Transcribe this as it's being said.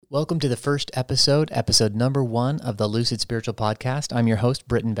Welcome to the first episode number 1 of the Lucid Spiritual Podcast. I'm your host,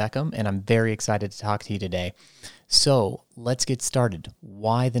 Britton Beckham, and I'm very excited to talk to you today. So let's get started.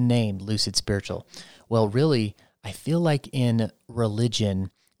 Why the name Lucid Spiritual? Well, really, I feel like in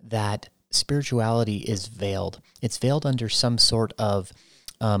religion that spirituality is veiled. It's veiled under some sort of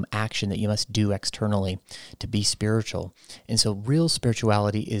action that you must do externally to be spiritual. And so real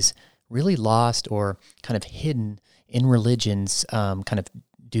spirituality is really lost or kind of hidden in religion's kind of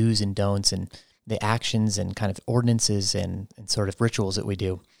do's and don'ts and the actions and kind of ordinances and sort of rituals that we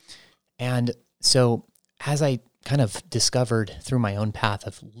do. And so as I kind of discovered through my own path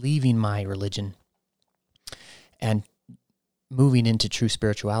of leaving my religion and moving into true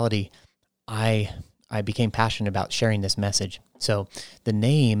spirituality, I became passionate about sharing this message. So the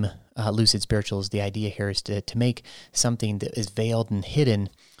name Lucid Spiritual is the idea here is to make something that is veiled and hidden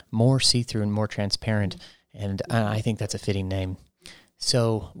more see-through and more transparent. And I think that's a fitting name.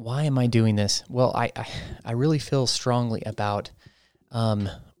 So why am I doing this? Well, I really feel strongly about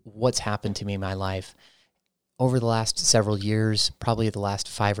what's happened to me in my life. Over the last several years, probably the last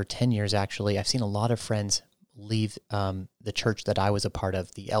 5 or 10 years actually, I've seen a lot of friends leave the church that I was a part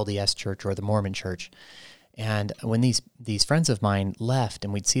of, the LDS church or the Mormon church. And when these friends of mine left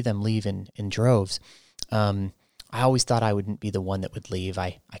and we'd see them leave in droves, I always thought I wouldn't be the one that would leave.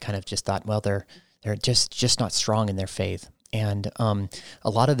 I kind of just thought, well, they're just not strong in their faith. And a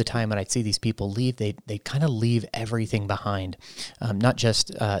lot of the time when I'd see these people leave, they kind of leave everything behind, not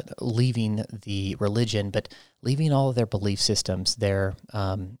just leaving the religion, but leaving all of their belief systems, their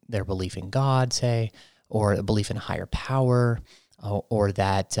belief in God, say, or a belief in a higher power, or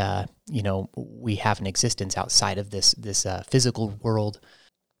that we have an existence outside of this physical world.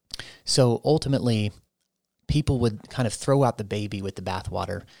 So ultimately, people would kind of throw out the baby with the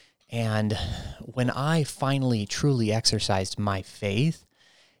bathwater. And when I finally truly exercised my faith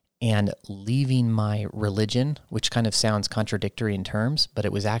and leaving my religion, which kind of sounds contradictory in terms, but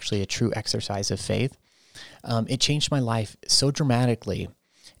it was actually a true exercise of faith, it changed my life so dramatically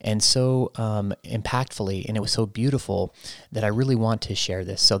and so impactfully, and it was so beautiful that I really want to share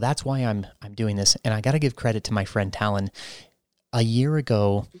this. So that's why I'm doing this. And I got to give credit to my friend Talon. A year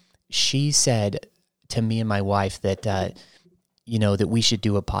ago, she said to me and my wife that that we should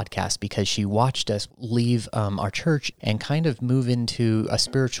do a podcast because she watched us leave our church and kind of move into a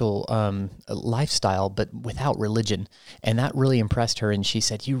spiritual lifestyle, but without religion. And that really impressed her. And she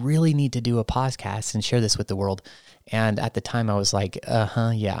said, you really need to do a podcast and share this with the world. And at the time I was like,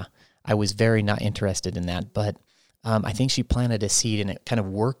 yeah, I was very not interested in that. But I think she planted a seed and it kind of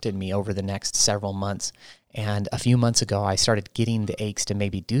worked in me over the next several months. And a few months ago, I started getting the aches to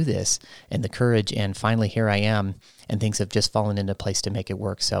maybe do this and the courage. And finally, here I am, and things have just fallen into place to make it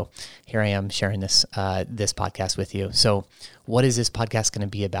work. So here I am sharing this podcast with you. So what is this podcast going to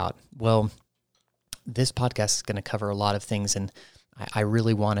be about? Well, this podcast is going to cover a lot of things, and I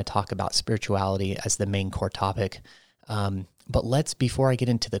really want to talk about spirituality as the main core topic. But before I get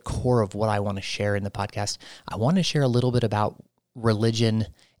into the core of what I want to share in the podcast, I want to share a little bit about religion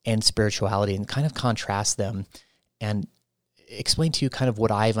and spirituality and kind of contrast them and explain to you kind of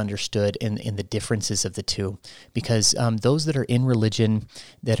what I've understood in the differences of the two. Because those that are in religion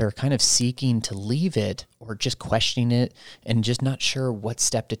that are kind of seeking to leave it or just questioning it and just not sure what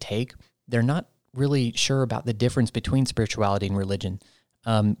step to take, they're not really sure about the difference between spirituality and religion.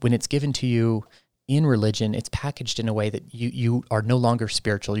 When it's given to you in religion, it's packaged in a way that you are no longer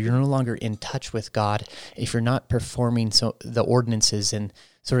spiritual. You're no longer in touch with God if you're not performing the ordinances and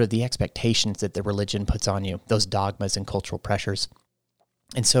sort of the expectations that the religion puts on you, those dogmas and cultural pressures.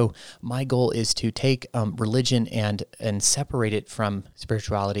 And so my goal is to take religion and separate it from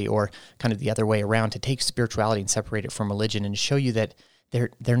spirituality, or kind of the other way around, to take spirituality and separate it from religion and show you that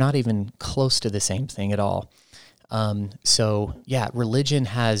they're not even close to the same thing at all. So yeah, religion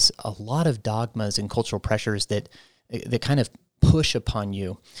has a lot of dogmas and cultural pressures that kind of push upon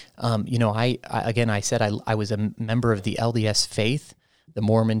you. I said I was a member of the LDS faith, the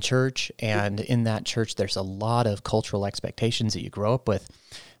Mormon church, and in that church, there's a lot of cultural expectations that you grow up with.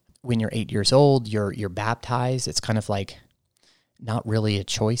 When you're 8 years old, you're baptized. It's kind of like not really a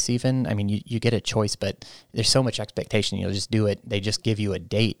choice even. I mean, you get a choice, but there's so much expectation. You'll just do it. They just give you a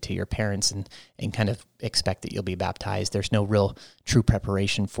date to your parents and kind of expect that you'll be baptized. There's no real true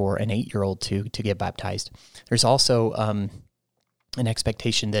preparation for an 8-year-old to get baptized. There's also an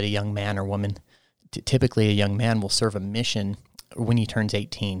expectation that a young man or woman, typically a young man, will serve a mission when he turns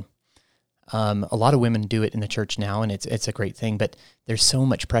 18. A lot of women do it in the church now, and it's a great thing, but there's so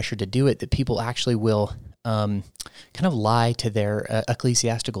much pressure to do it that people actually will kind of lie to their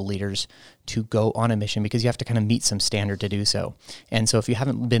ecclesiastical leaders to go on a mission, because you have to kind of meet some standard to do so. And so if you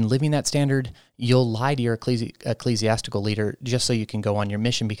haven't been living that standard, you'll lie to your ecclesiastical leader just so you can go on your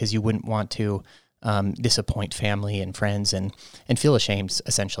mission, because you wouldn't want to disappoint family and friends and feel ashamed,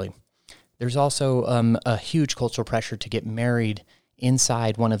 essentially. There's also a huge cultural pressure to get married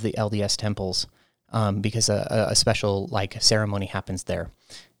inside one of the LDS temples, because a special ceremony happens there.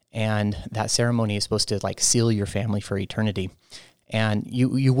 And that ceremony is supposed to seal your family for eternity. And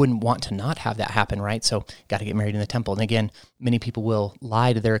you wouldn't want to not have that happen, right? So got to get married in the temple. And again, many people will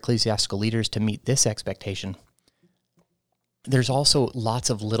lie to their ecclesiastical leaders to meet this expectation. There's also lots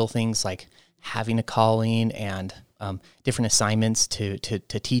of little things like having a calling and different assignments to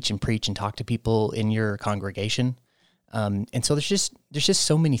teach and preach and talk to people in your congregation. And so there's just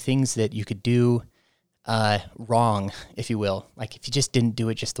so many things that you could do wrong, if you will. Like if you just didn't do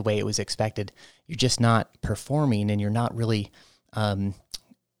it just the way it was expected, you're just not performing, and you're not really,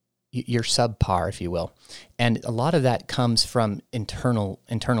 you're subpar, if you will. And a lot of that comes from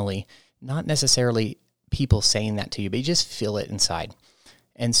internally, not necessarily people saying that to you, but you just feel it inside.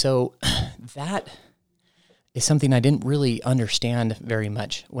 And so that is something I didn't really understand very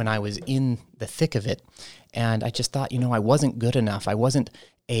much when I was in the thick of it. And I just thought, I wasn't good enough. I wasn't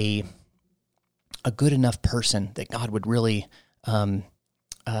a good enough person that God would really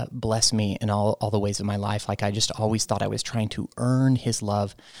bless me in all the ways of my life. Like I just always thought I was trying to earn his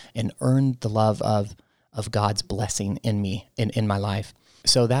love and earn the love of God's blessing in me, in my life.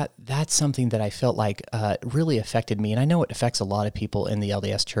 So that's something that I felt like really affected me. And I know it affects a lot of people in the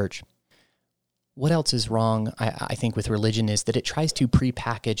LDS church. What else is wrong, I think, with religion is that it tries to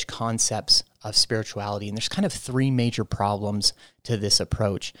prepackage concepts of spirituality. And there's kind of three major problems to this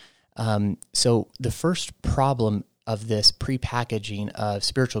approach. So the first problem of this prepackaging of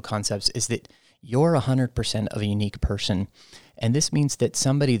spiritual concepts is that you're 100% of a unique person. And this means that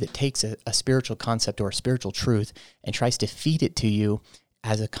somebody that takes a spiritual concept or a spiritual truth and tries to feed it to you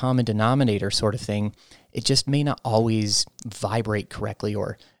as a common denominator sort of thing, it just may not always vibrate correctly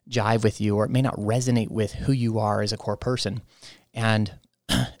or jive with you, or it may not resonate with who you are as a core person. And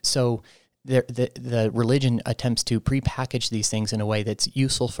so the religion attempts to prepackage these things in a way that's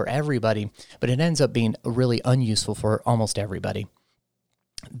useful for everybody, but it ends up being really unuseful for almost everybody.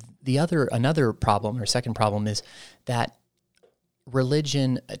 Another problem, or second problem, is that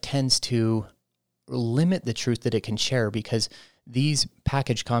religion tends to limit the truth that it can share, because these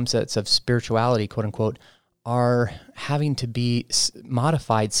packaged concepts of spirituality, quote unquote, are having to be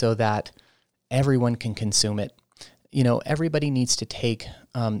modified so that everyone can consume it. Everybody needs to take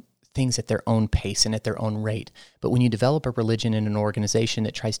things at their own pace and at their own rate. But when you develop a religion in an organization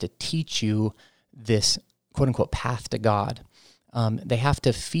that tries to teach you this quote unquote path to God, they have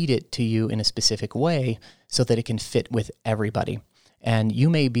to feed it to you in a specific way so that it can fit with everybody. And you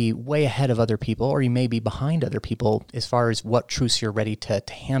may be way ahead of other people, or you may be behind other people as far as what truths you're ready to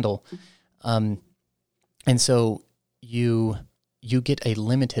handle. And so you get a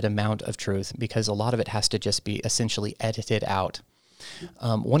limited amount of truth, because a lot of it has to just be essentially edited out.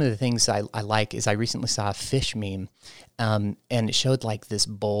 One of the things I like is I recently saw a fish meme, and it showed this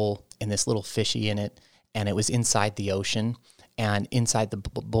bowl and this little fishy in it, and it was inside the ocean, and inside the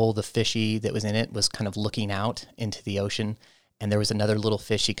bowl, the fishy that was in it was kind of looking out into the ocean, and there was another little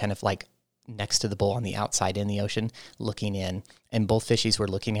fishy kind of next to the bowl on the outside in the ocean looking in, and both fishies were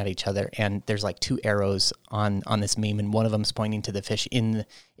looking at each other, and there's two arrows on this meme, and one of them's pointing to the fish in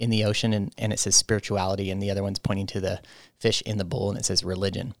the ocean, and it says spirituality, and the other one's pointing to the fish in the bowl, and it says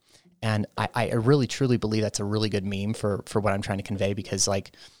religion. And I really truly believe that's a really good meme for what I'm trying to convey, because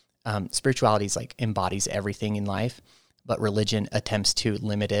spirituality is embodies everything in life, but religion attempts to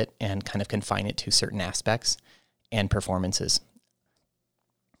limit it and kind of confine it to certain aspects and performances.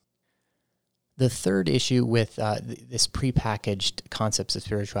 The third issue with this prepackaged concepts of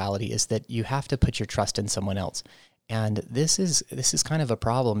spirituality is that you have to put your trust in someone else. And this is kind of a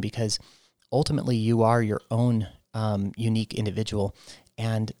problem, because ultimately you are your own unique individual,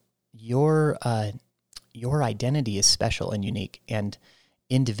 and your identity is special and unique and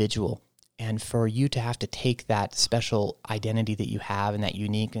individual. And for you to have to take that special identity that you have and that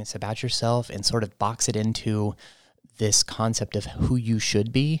uniqueness about yourself and sort of box it into this concept of who you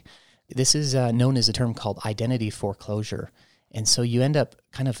should be, this is known as a term called identity foreclosure. And so you end up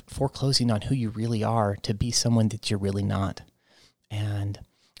kind of foreclosing on who you really are to be someone that you're really not. And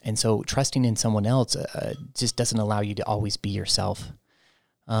so trusting in someone else just doesn't allow you to always be yourself.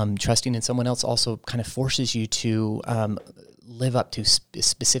 Trusting in someone else also kind of forces you to live up to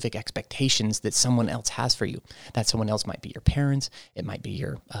specific expectations that someone else has for you. That someone else might be your parents, it might be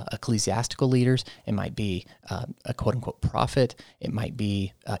your ecclesiastical leaders, it might be a quote-unquote prophet, it might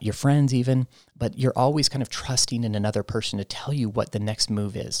be your friends even, but you're always kind of trusting in another person to tell you what the next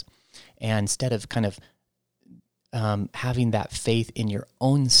move is. And instead of kind of having that faith in your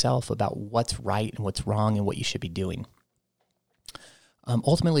own self about what's right and what's wrong and what you should be doing.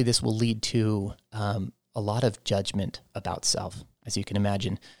 Ultimately, this will lead to a lot of judgment about self, as you can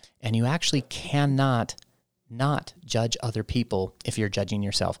imagine. And you actually cannot not judge other people if you're judging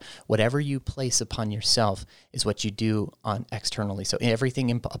yourself. Whatever you place upon yourself is what you do on externally. So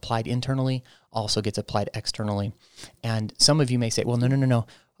everything applied internally also gets applied externally. And some of you may say, well, no.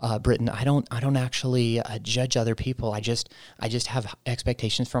 Britton, I don't actually judge other people. I just have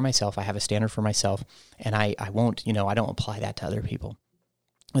expectations for myself. I have a standard for myself, and I won't, I don't apply that to other people.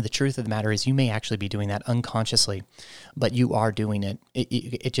 Well, the truth of the matter is you may actually be doing that unconsciously, but you are doing it.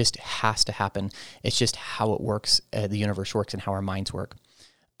 It just has to happen. It's just how it works, the universe works, and how our minds work.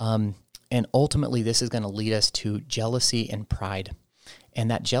 And ultimately, this is going to lead us to jealousy and pride.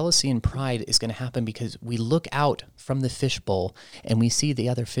 And that jealousy and pride is going to happen because we look out from the fishbowl and we see the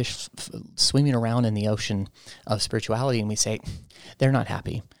other fish swimming around in the ocean of spirituality, and we say, they're not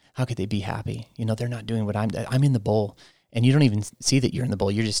happy. How could they be happy? They're not doing what I'm in the bowl. And you don't even see that you're in the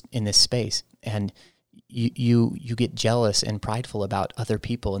bowl. You're just in this space, and you get jealous and prideful about other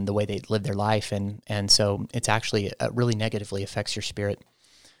people and the way they live their life, and so it's actually really negatively affects your spirit.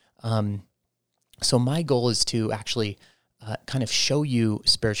 So my goal is to actually kind of show you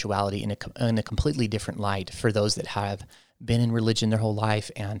spirituality in a completely different light for those that have been in religion their whole life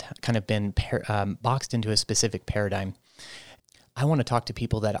and kind of been boxed into a specific paradigm. I want to talk to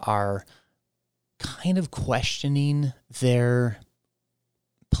people that are kind of questioning their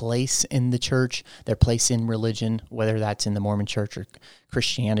place in the church, their place in religion, whether that's in the Mormon church or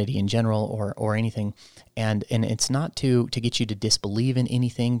Christianity in general or anything. And it's not to get you to disbelieve in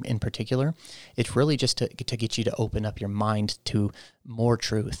anything in particular. It's really just to get you to open up your mind to more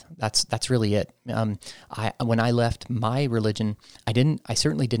truth. That's really it. When I left my religion, I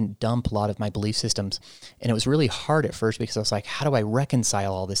certainly didn't dump a lot of my belief systems. And it was really hard at first because I was like, how do I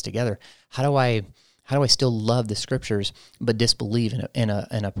reconcile all this together? How do I still love the scriptures but disbelieve in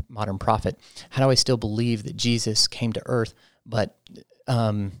a modern prophet? How do I still believe that Jesus came to earth but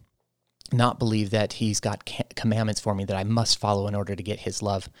not believe that he's got commandments for me that I must follow in order to get his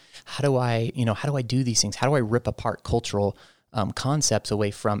love? How do I do these things? How do I rip apart cultural concepts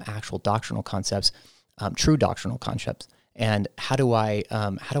away from actual doctrinal concepts, true doctrinal concepts? And how do I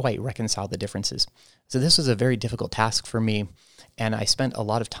reconcile the differences? So this was a very difficult task for me, and I spent a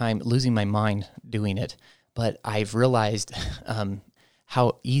lot of time losing my mind doing it. But I've realized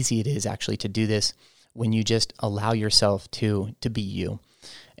how easy it is actually to do this when you just allow yourself to be you.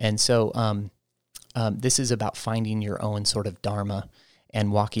 And so this is about finding your own sort of dharma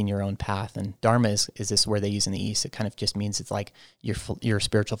and walking your own path. And dharma is this word they use in the East. It kind of just means it's like your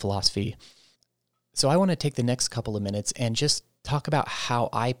spiritual philosophy. So I want to take the next couple of minutes and just talk about how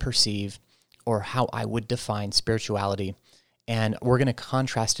I perceive or how I would define spirituality. And we're going to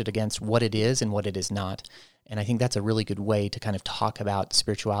contrast it against what it is and what it is not. And I think that's a really good way to kind of talk about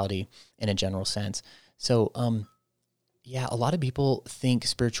spirituality in a general sense. So, a lot of people think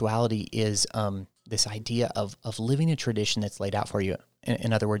spirituality is this idea of living a tradition that's laid out for you.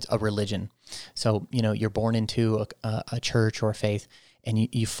 In other words, a religion. So, you're born into a church or a faith, and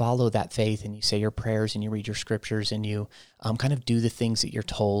you follow that faith, and you say your prayers, and you read your scriptures, and you kind of do the things that you're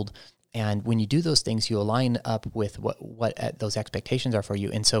told. And when you do those things, you align up with what those expectations are for you.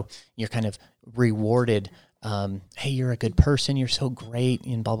 And so you're kind of rewarded. Hey, you're a good person. You're so great,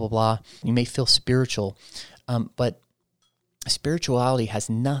 and blah, blah, blah. You may feel spiritual, but spirituality has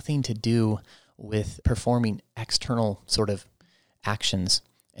nothing to do with performing external sort of actions.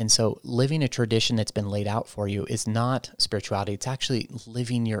 And so living a tradition that's been laid out for you is not spirituality. It's actually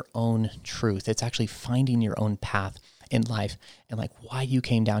living your own truth. It's actually finding your own path in life and like why you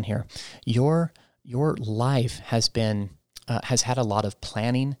came down here. Your life has had a lot of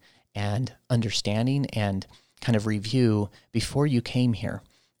planning and understanding and kind of review before you came here.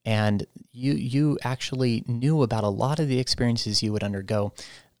 And you actually knew about a lot of the experiences you would undergo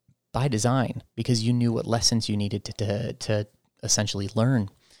by design because you knew what lessons you needed to essentially learn.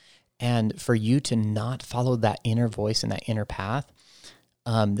 And for you to not follow that inner voice and that inner path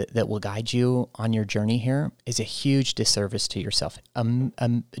that will guide you on your journey here is a huge disservice to yourself,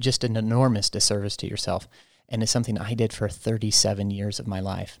 just an enormous disservice to yourself. And it's something I did for 37 years of my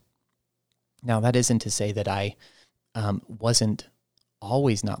life. Now, that isn't to say that I wasn't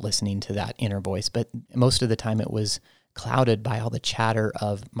always not listening to that inner voice, but most of the time it was clouded by all the chatter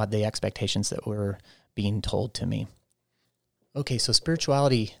of the expectations that were being told to me. Okay, so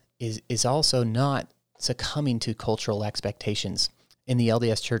spirituality is also not succumbing to cultural expectations. In the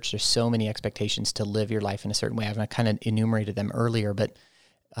LDS Church, there's so many expectations to live your life in a certain way. I've kind of enumerated them earlier, but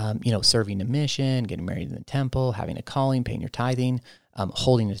serving a mission, getting married in the temple, having a calling, paying your tithing,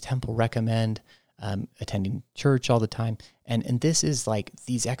 holding a temple recommend, attending church all the time. And this is like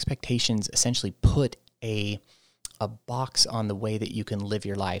these expectations essentially put a box on the way that you can live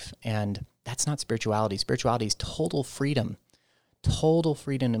your life. And that's not spirituality. Spirituality is total freedom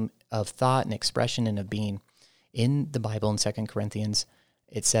of thought and expression and of being. In the Bible in 2 Corinthians,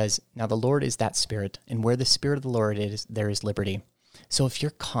 it says, "Now the Lord is that Spirit, and where the Spirit of the Lord is, there is liberty." So if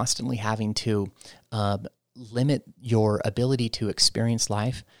you're constantly having to limit your ability to experience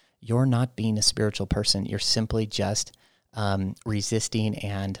life, you're not being a spiritual person. You're simply just resisting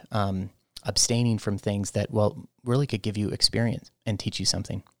and abstaining from things that, really could give you experience and teach you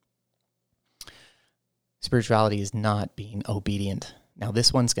something. Spirituality is not being obedient. Now,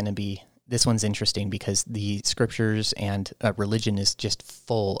 this one's interesting because the scriptures and religion is just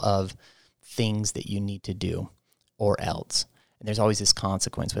full of things that you need to do or else. And there's always this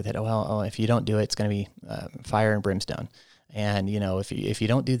consequence with it. If you don't do it, it's going to be fire and brimstone. And, if you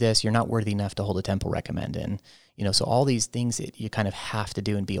don't do this, you're not worthy enough to hold a temple recommend. And, so all these things that you kind of have to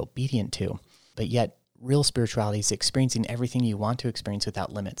do and be obedient to. But yet, real spirituality is experiencing everything you want to experience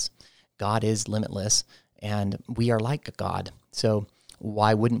without limits. God is limitless, and we are like God. So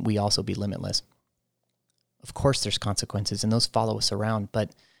why wouldn't we also be limitless? Of course there's consequences, and those follow us around,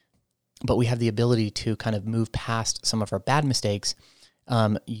 but we have the ability to kind of move past some of our bad mistakes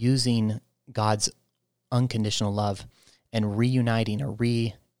using God's unconditional love and reuniting or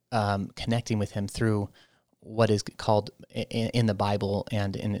connecting with him through what is called in the Bible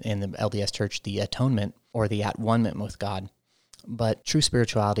and in the LDS Church, the atonement or the at-one-ment with God. But true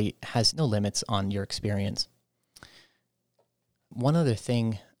spirituality has no limits on your experience. One other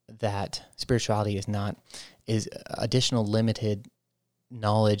thing that spirituality is not is additional limited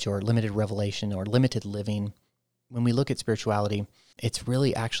knowledge or limited revelation or limited living. When we look at spirituality, it's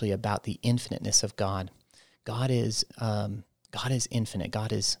really actually about the infiniteness of God. God is infinite.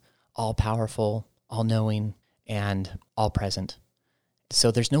 God is all-powerful, all-knowing, and all-present.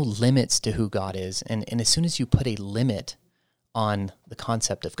 So there's no limits to who God is. And as soon as you put a limit on the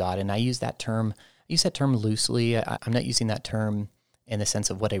concept of God, and I use that term loosely. I'm not using that term in the sense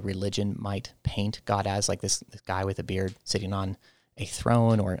of what a religion might paint God as, like this guy with a beard sitting on a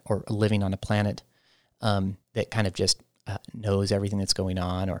throne or living on a planet that kind of just knows everything that's going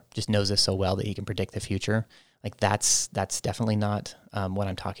on or just knows us so well that he can predict the future. Like that's definitely not what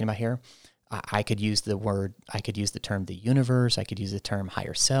I'm talking about here. I could use the term the universe. I could use the term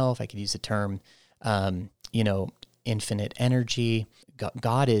higher self. I could use the term, infinite energy.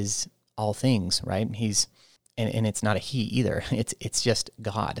 God is all things, right? And it's not a he either. It's just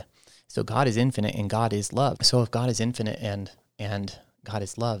God. So God is infinite and God is love. So if God is infinite and God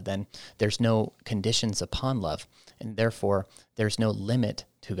is love, then there's no conditions upon love, and therefore there's no limit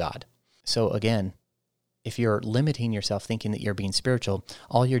to God. So again, if you're limiting yourself thinking that you're being spiritual,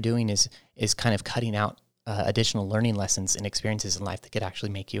 all you're doing is kind of cutting out additional learning lessons and experiences in life that could actually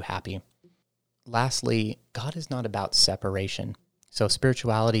make you happy. Lastly, God is not about separation. So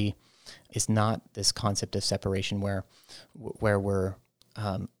spirituality is not this concept of separation where we're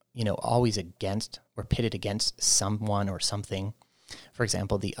always we're pitted against someone or something. For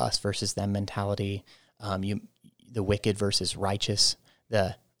example, the us versus them mentality, the wicked versus righteous,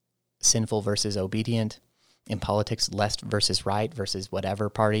 the sinful versus obedient. In politics, left versus right versus whatever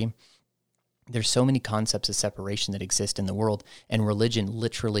party. There's so many concepts of separation that exist in the world, and religion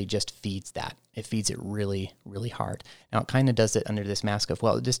literally just feeds that. It feeds it really, really hard. Now, it kind of does it under this mask of,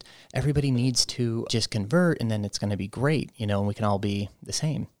 just everybody needs to just convert, and then it's going to be great, and we can all be the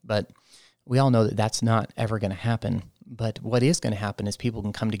same. But we all know that that's not ever going to happen. But what is going to happen is people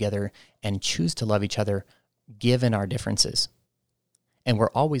can come together and choose to love each other given our differences. And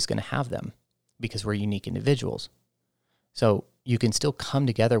we're always going to have them because we're unique individuals. So you can still come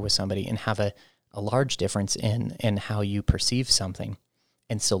together with somebody and have a large difference in how you perceive something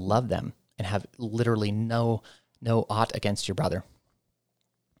and still love them and have literally no ought against your brother.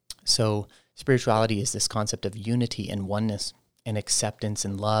 So spirituality is this concept of unity and oneness and acceptance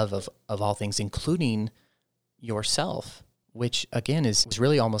and love of all things, including yourself, which again is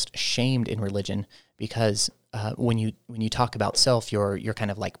really almost shamed in religion because when you talk about self, you're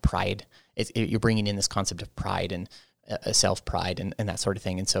kind of like pride. You're bringing in this concept of pride and self-pride and that sort of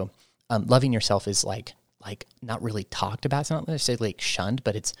thing. And so loving yourself is like not really talked about. It's not necessarily like shunned,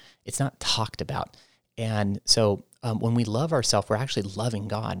 but it's not talked about. And so when we love ourselves, we're actually loving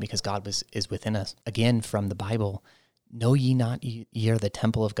God because God is within us. Again, from the Bible, know ye not ye are the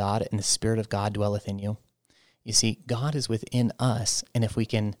temple of God, and the Spirit of God dwelleth in you. You see, God is within us, and if we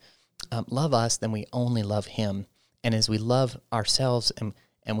can love us, then we only love him. And as we love ourselves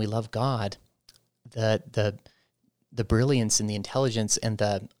and we love God, the brilliance and the intelligence and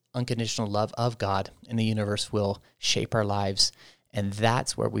the unconditional love of God in the universe will shape our lives, and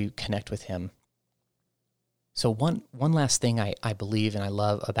that's where we connect with him. So one last thing I believe and I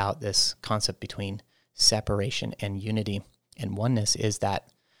love about this concept between separation and unity and oneness is that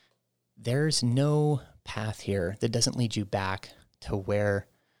there's no path here that doesn't lead you back to where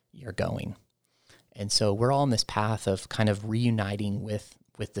you're going. And so we're all on this path of kind of reuniting with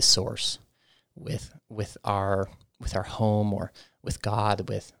the source, with our home, or with God,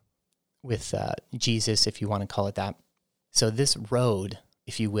 with Jesus, if you want to call it that. So this road,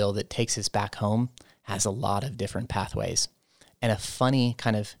 if you will, that takes us back home has a lot of different pathways. And a funny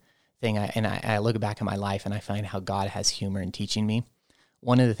kind of thing, I look back at my life and I find how God has humor in teaching me.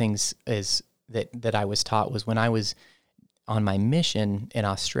 One of the things is that I was taught was when I was on my mission in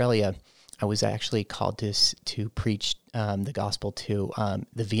Australia, I was actually called to preach the gospel to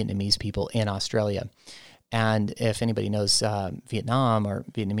the Vietnamese people in Australia. And if anybody knows Vietnam or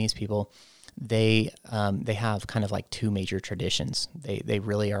Vietnamese people, they have kind of like two major traditions. They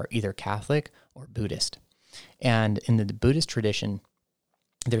really are either Catholic or Buddhist. And in the Buddhist tradition,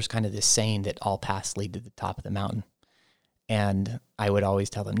 there's kind of this saying that all paths lead to the top of the mountain. And I would always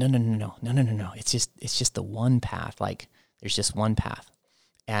tell them, no. It's just the one path. Like there's just one path.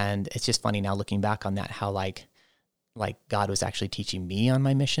 And it's just funny now looking back on that, how like God was actually teaching me on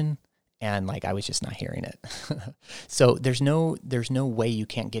my mission, and like I was just not hearing it. So there's no way you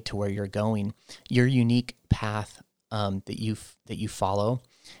can't get to where you're going. Your unique path that you follow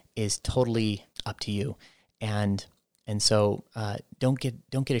is totally up to you. And so don't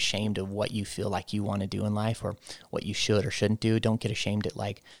get ashamed of what you feel like you want to do in life, or what you should or shouldn't do. Don't get ashamed at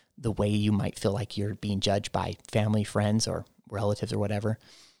like the way you might feel like you're being judged by family, friends, or relatives or whatever.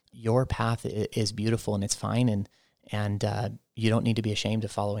 Your path is beautiful and it's fine, and you don't need to be ashamed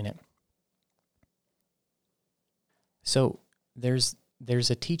of following it. So there's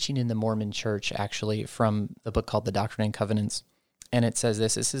a teaching in the Mormon Church actually from the book called The Doctrine and Covenants, and it says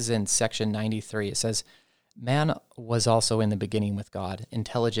this is in section 93. It says, man was also in the beginning with God.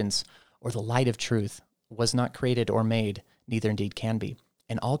 Intelligence, or the light of truth, was not created or made, neither indeed can be.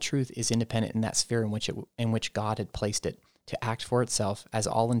 And all truth is independent in that sphere in which God had placed it, to act for itself, as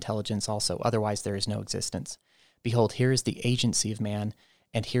all intelligence also, otherwise there is no existence. Behold, here is the agency of man,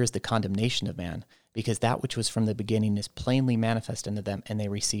 and here is the condemnation of man, because that which was from the beginning is plainly manifest unto them, and they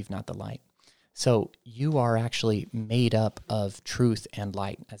receive not the light. So you are actually made up of truth and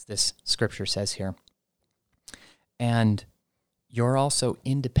light, as this scripture says here. And you're also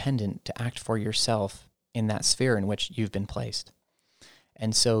independent to act for yourself in that sphere in which you've been placed.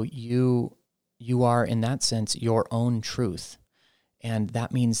 And so you are, in that sense, your own truth. And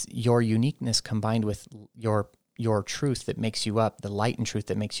that means your uniqueness combined with your truth that makes you up, the light and truth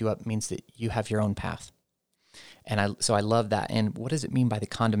that makes you up, means that you have your own path. And so I love that. And what does it mean by the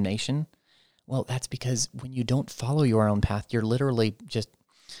condemnation? Well, that's because when you don't follow your own path, you're literally just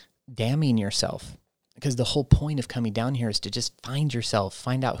damning yourself. Because the whole point of coming down here is to just find yourself,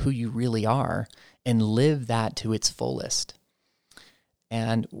 find out who you really are, and live that to its fullest.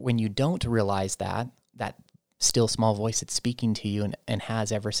 And when you don't realize that still small voice that's speaking to you and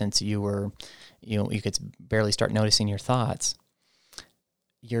has ever since you were, you could barely start noticing your thoughts,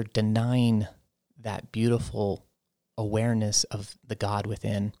 you're denying that beautiful awareness of the God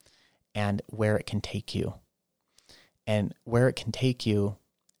within and where it can take you. And where it can take you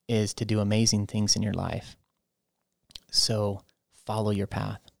is to do amazing things in your life. So follow your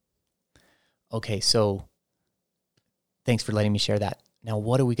path. Okay, so thanks for letting me share that. Now,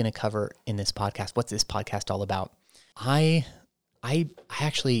 what are we going to cover in this podcast? What's this podcast all about? I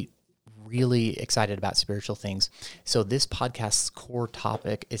actually really excited about spiritual things. So this podcast's core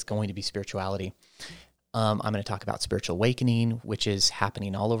topic is going to be spirituality. I'm going to talk about spiritual awakening, which is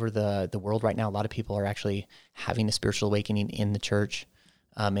happening all over the world right now. A lot of people are actually having a spiritual awakening in the church,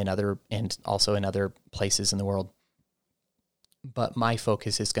 and also in other places in the world. But my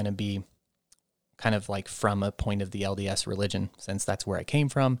focus is going to be kind of like from a point of the LDS religion, since that's where I came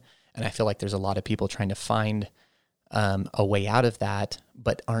from. And I feel like there's a lot of people trying to find a way out of that,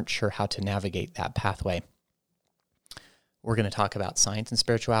 but aren't sure how to navigate that pathway. We're going to talk about science and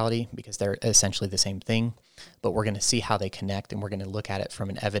spirituality because they're essentially the same thing, but we're going to see how they connect, and we're going to look at it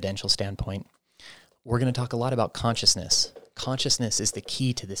from an evidential standpoint. We're going to talk a lot about consciousness. Consciousness is the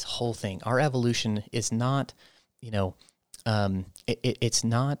key to this whole thing. Our evolution is not it's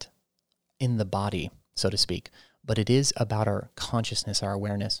not in the body, so to speak, but it is about our consciousness, our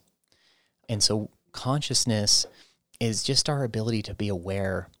awareness. And so consciousness is just our ability to be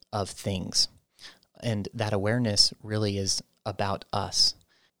aware of things. And that awareness really is about us.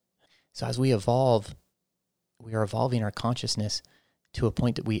 So as we evolve, we are evolving our consciousness to a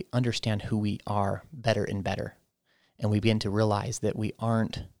point that we understand who we are better and better. And we begin to realize that we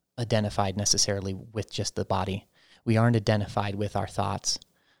aren't identified necessarily with just the body. We aren't identified with our thoughts.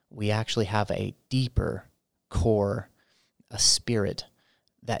 We actually have a deeper core, a spirit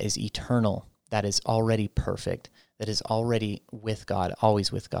that is eternal, that is already perfect, that is already with God,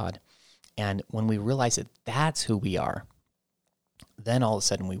 always with God. And when we realize that that's who we are, then all of a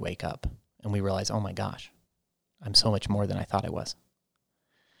sudden we wake up and we realize, oh my gosh, I'm so much more than I thought I was.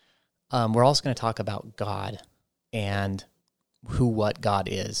 We're also going to talk about God and what God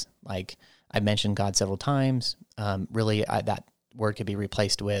is. Like I mentioned God several times. Really, that word could be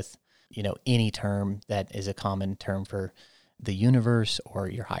replaced with, any term that is a common term for the universe or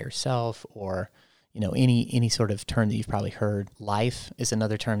your higher self, or, any sort of term that you've probably heard. Life is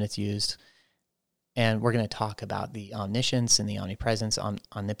another term that's used. And we're going to talk about the omniscience and the omnipresence,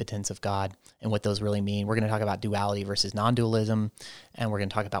 omnipotence of God and what those really mean. We're going to talk about duality versus non-dualism, and we're going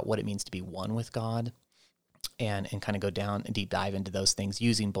to talk about what it means to be one with God, and kind of go down and deep dive into those things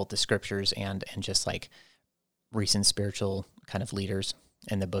using both the scriptures and just like recent spiritual kind of leaders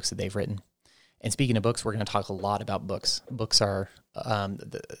and the books that they've written. And speaking of books, we're going to talk a lot about books. Books are,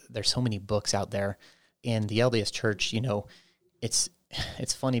 there's so many books out there. In the LDS Church, it's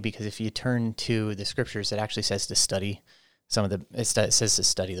funny because if you turn to the scriptures, it actually says to study it says to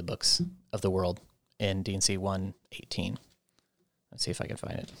study the books of the world in D&C 1:18. Let's see if I can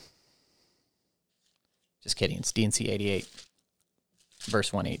find it. Just kidding. It's D&C 88,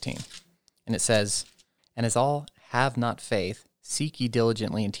 verse 1:18. And it says, "And as all have not faith, seek ye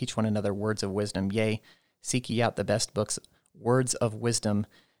diligently and teach one another words of wisdom. Yea, seek ye out the best books, words of wisdom,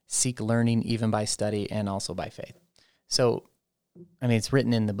 seek learning even by study and also by faith." So, it's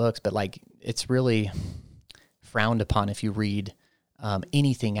written in the books, but it's really frowned upon if you read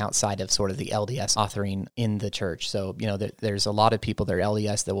anything outside of sort of the LDS authoring in the church. So, there's a lot of people that are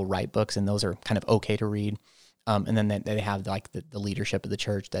LDS that will write books, and those are kind of okay to read. And then they have like the leadership of the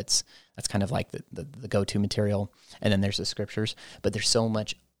church. That's kind of like the go-to material. And then there's the scriptures, but there's so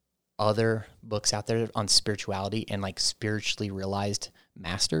much other books out there on spirituality and like spiritually realized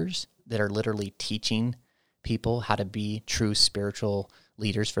masters that are literally teaching people how to be true spiritual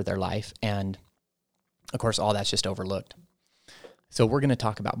leaders for their life. And of course, all that's just overlooked. So we're going to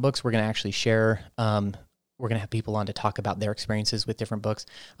talk about books. We're going to actually share, we're going to have people on to talk about their experiences with different books.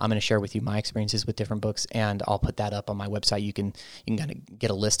 I'm going to share with you my experiences with different books, and I'll put that up on my website. You can kind of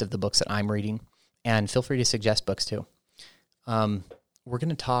get a list of the books that I'm reading, and feel free to suggest books too. We're going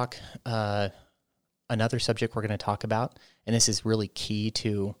to talk, another subject we're going to talk about, and this is really key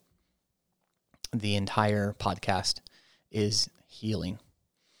to the entire podcast, is healing.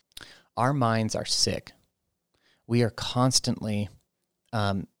 Our minds are sick. We are constantly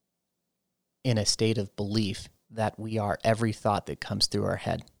in a state of belief that we are every thought that comes through our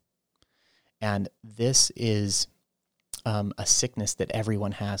head. And this is a sickness that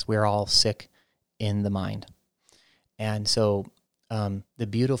everyone has. We're all sick in the mind. And so the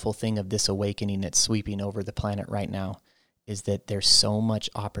beautiful thing of this awakening that's sweeping over the planet right now is that there's so much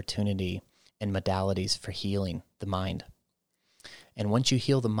opportunity and modalities for healing the mind. And once you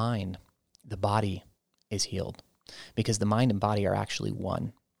heal the mind, the body is healed, because the mind and body are actually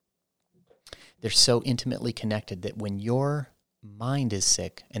one. They're so intimately connected that when your mind is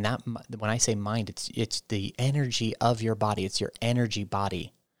sick, and that when I say mind, it's the energy of your body, it's your energy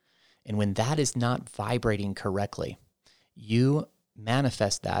body. And when that is not vibrating correctly, you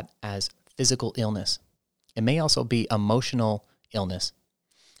manifest that as physical illness. It may also be emotional illness.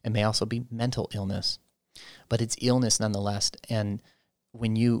 It may also be mental illness, but it's illness nonetheless. And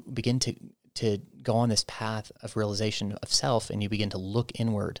when you begin to go on this path of realization of self, and you begin to look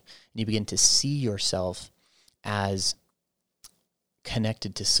inward, and you begin to see yourself as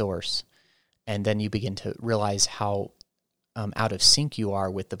connected to source, and then you begin to realize how out of sync you are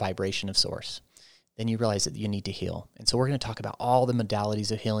with the vibration of source, then you realize that you need to heal. And so we're going to talk about all the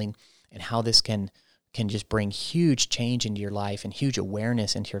modalities of healing and how this can just bring huge change into your life and huge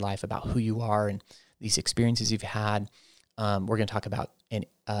awareness into your life about who you are and these experiences you've had. We're going to talk about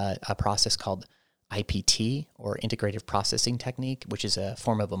a process called IPT, or integrative processing technique, which is a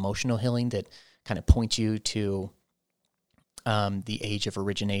form of emotional healing that kind of points you to the age of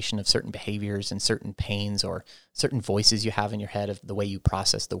origination of certain behaviors and certain pains or certain voices you have in your head of the way you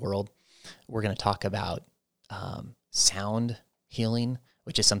process the world. We're going to talk about sound healing,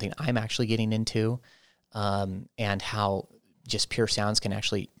 which is something I'm actually getting into, and how just pure sounds can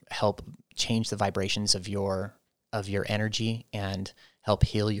actually help change the vibrations of your energy and help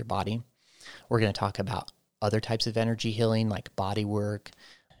heal your body. We're going to talk about other types of energy healing, like body work.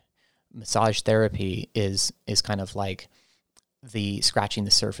 Massage therapy is kind of like the scratching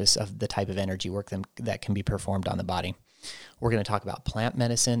the surface of the type of energy work that can be performed on the body. We're going to talk about plant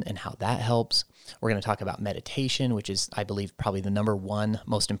medicine and how that helps. We're going to talk about meditation, which is, I believe, probably the number one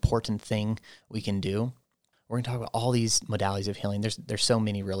most important thing we can do. We're going to talk about all these modalities of healing. There's so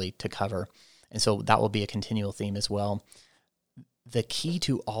many really to cover. And so that will be a continual theme as well. The key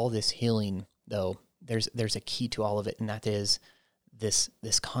to all this healing, though, there's a key to all of it, and that is this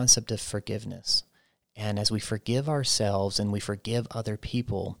concept of forgiveness. And as we forgive ourselves and we forgive other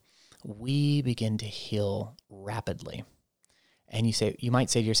people, we begin to heal rapidly. And you might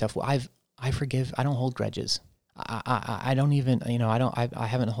say to yourself, well, I forgive, I don't hold grudges. I don't even, I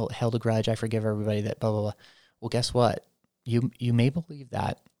haven't held a grudge. I forgive everybody that blah, blah, blah. Well, guess what? You may believe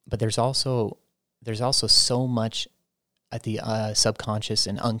that, but there's also so much at the subconscious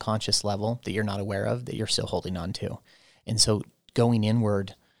and unconscious level that you're not aware of that you're still holding on to. And so going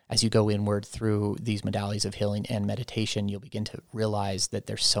inward, as you go inward through these modalities of healing and meditation, you'll begin to realize that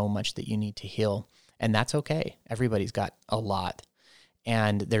there's so much that you need to heal. And that's okay. Everybody's got a lot.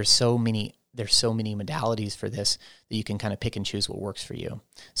 And there's so many modalities for this that you can kind of pick and choose what works for you.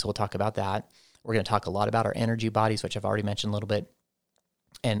 So we'll talk about that. We're going to talk a lot about our energy bodies, which I've already mentioned a little bit,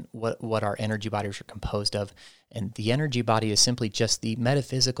 and what our energy bodies are composed of. And the energy body is simply just the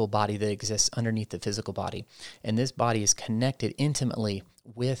metaphysical body that exists underneath the physical body. And this body is connected intimately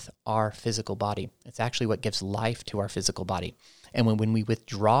with our physical body. It's actually what gives life to our physical body. And when we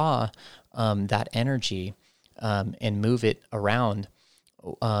withdraw that energy and move it around,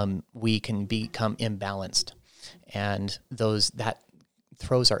 we can become imbalanced. And that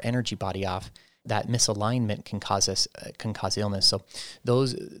throws our energy body off. That misalignment can cause illness. So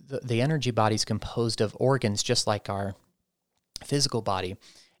the energy body is composed of organs just like our physical body,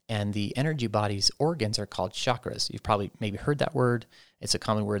 and the energy body's organs are called chakras. You've probably maybe heard that word. It's a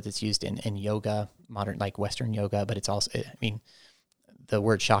common word that's used in yoga, modern, like Western yoga, but it's also, the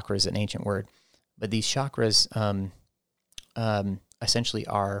word chakra is an ancient word. But these chakras essentially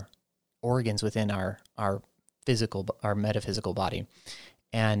are organs within our metaphysical body.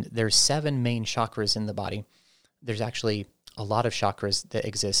 And there's 7 main chakras in the body. There's actually a lot of chakras that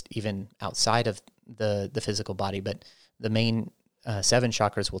exist even outside of the physical body, but the main 7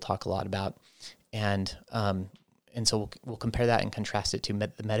 chakras we'll talk a lot about. And so we'll compare that and contrast it to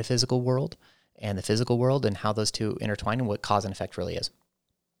the metaphysical world and the physical world and how those two intertwine and what cause and effect really is.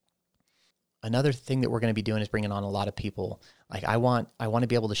 Another thing that we're going to be doing is bringing on a lot of people. Like I want to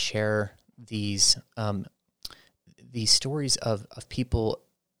be able to share these stories of people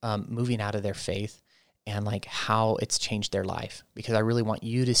moving out of their faith and like how it's changed their life, because I really want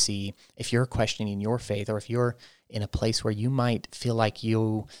you to see if you're questioning your faith, or if you're in a place where you might feel like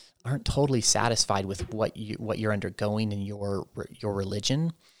you aren't totally satisfied with what you're undergoing in your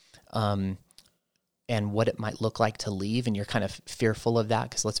religion, and what it might look like to leave, and you're kind of fearful of that,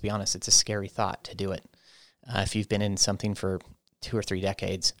 because let's be honest, it's a scary thought to do it. If you've been in something for 2 or 3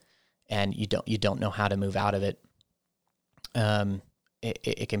 decades and you don't know how to move out of it,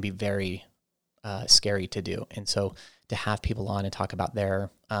 it can be very scary to do. And so to have people on and talk about their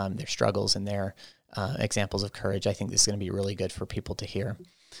struggles and their examples of courage, I think this is going to be really good for people to hear.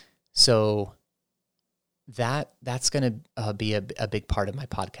 So that's going to be a big part of my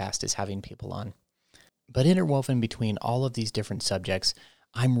podcast, is having people on. But interwoven between all of these different subjects,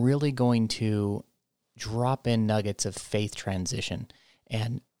 I'm really going to drop in nuggets of faith transition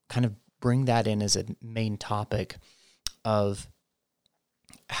and kind of bring that in as a main topic of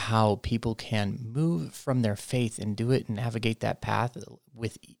how people can move from their faith and do it and navigate that path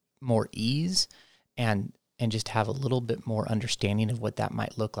with more ease and just have a little bit more understanding of what that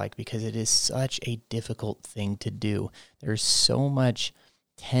might look like, because it is such a difficult thing to do. There's so much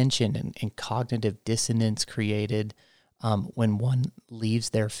tension and cognitive dissonance created when one leaves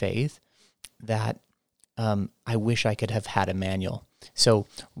their faith that I wish I could have had a manual. So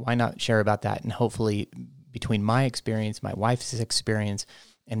why not share about that? And hopefully between my experience, my wife's experience,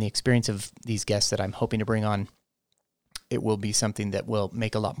 and the experience of these guests that I'm hoping to bring on, it will be something that will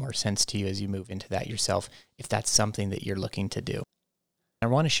make a lot more sense to you as you move into that yourself, if that's something that you're looking to do. I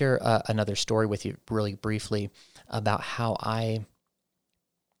want to share another story with you really briefly about how I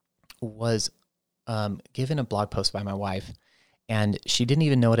was given a blog post by my wife, and she didn't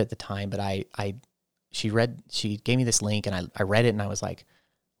even know it at the time, but she gave me this link, and I read it, and I was like,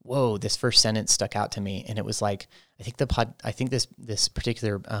 whoa, this first sentence stuck out to me. And it was like, I think this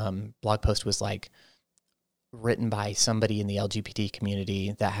particular blog post was like written by somebody in the LGBT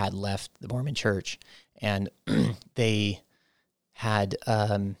community that had left the Mormon church. And they had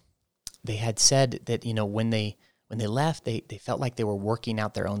said that, when they left, they felt like they were working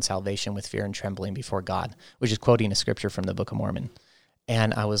out their own salvation with fear and trembling before God, which is quoting a scripture from the Book of Mormon.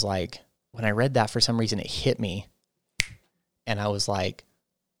 And I was like, when I read that, for some reason, it hit me. And I was like,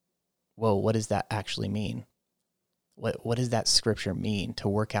 whoa, what does that actually mean? What does that scripture mean, to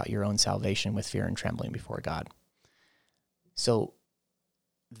work out your own salvation with fear and trembling before God? So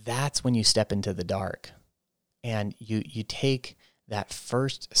that's when you step into the dark, and you take that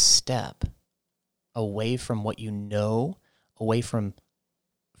first step away from what you know, away from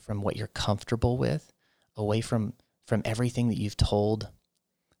what you're comfortable with, away from everything that you've told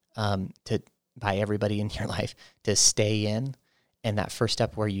by everybody in your life to stay in. And that first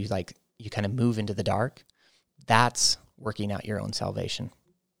step where you kind of move into the dark, that's working out your own salvation.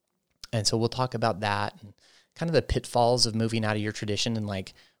 And so we'll talk about that and kind of the pitfalls of moving out of your tradition, and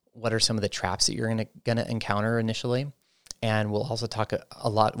like what are some of the traps that you're gonna encounter initially. And we'll also talk a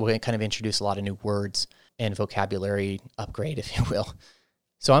lot, we'll kind of introduce a lot of new words and vocabulary upgrade, if you will.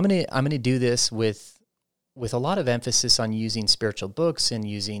 So I'm gonna do this with a lot of emphasis on using spiritual books and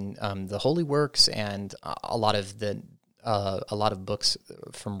using the holy works and a lot of books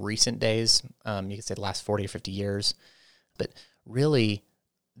from recent days. You could say the last 40 or 50 years, but really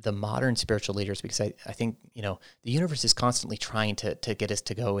the modern spiritual leaders, because I think, the universe is constantly trying to get us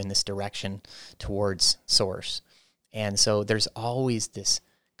to go in this direction towards source. And so there's always this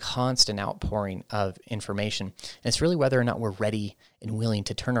constant outpouring of information. And it's really whether or not we're ready and willing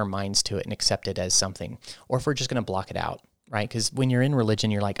to turn our minds to it and accept it as something, or if we're just going to block it out, right? Because when you're in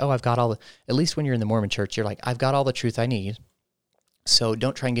religion, you're like, oh, I've got at least when you're in the Mormon church, you're like, I've got all the truth I need, so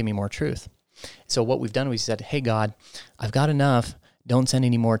don't try and give me more truth. So what we've done, we said, hey, God, I've got enough. Don't send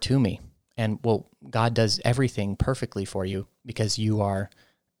any more to me. And well, God does everything perfectly for you because you're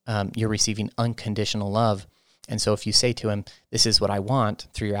receiving unconditional love. And so if you say to him, this is what I want,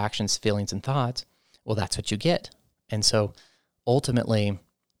 through your actions, feelings, and thoughts, well, that's what you get. And so ultimately,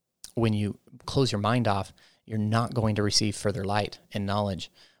 when you close your mind off, you're not going to receive further light and knowledge.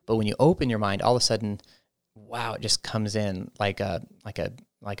 But when you open your mind, all of a sudden, wow, it just comes in like a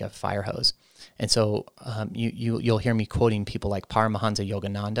fire hose. And so you'll hear me quoting people like Paramahansa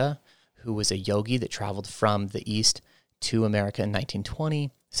Yogananda, who was a yogi that traveled from the East to America in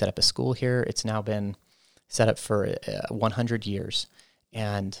 1920, set up a school here. It's now been set up for 100 years.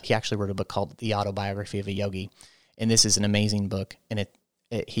 And he actually wrote a book called The Autobiography of a Yogi. And this is an amazing book. And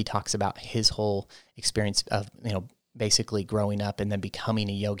he talks about his whole experience of, basically growing up and then becoming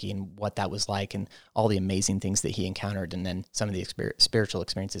a yogi and what that was like and all the amazing things that he encountered and then some of the spiritual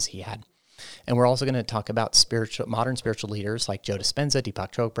experiences he had. And we're also going to talk about modern spiritual leaders like Joe Dispenza,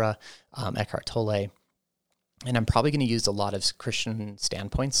 Deepak Chopra, Eckhart Tolle. And I'm probably going to use a lot of Christian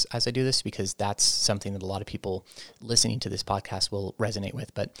standpoints as I do this because that's something that a lot of people listening to this podcast will resonate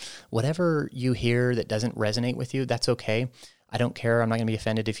with. But whatever you hear that doesn't resonate with you, that's okay. I don't care. I'm not going to be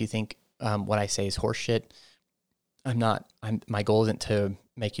offended if you think what I say is horseshit. My goal isn't to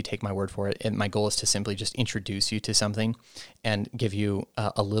make you take my word for it. And my goal is to simply just introduce you to something and give you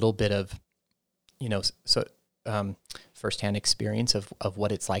a little bit of, firsthand experience of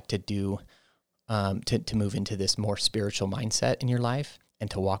what it's like to do, to move into this more spiritual mindset in your life and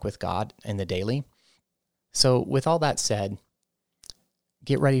to walk with God in the daily. So with all that said,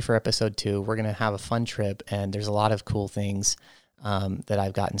 get ready for episode 2. We're going to have a fun trip and there's a lot of cool things that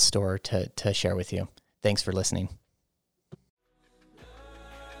I've got in store to share with you. Thanks for listening.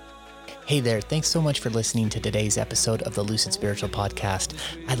 Hey there, thanks so much for listening to today's episode of the Lucid Spiritual Podcast.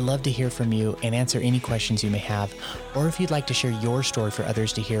 I'd love to hear from you and answer any questions you may have, or if you'd like to share your story for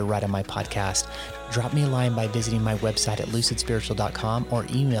others to hear right on my podcast, drop me a line by visiting my website at lucidspiritual.com or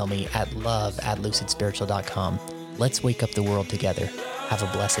email me at love@lucidspiritual.com. Let's wake up the world together. Have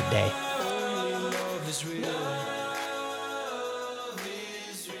a blessed day.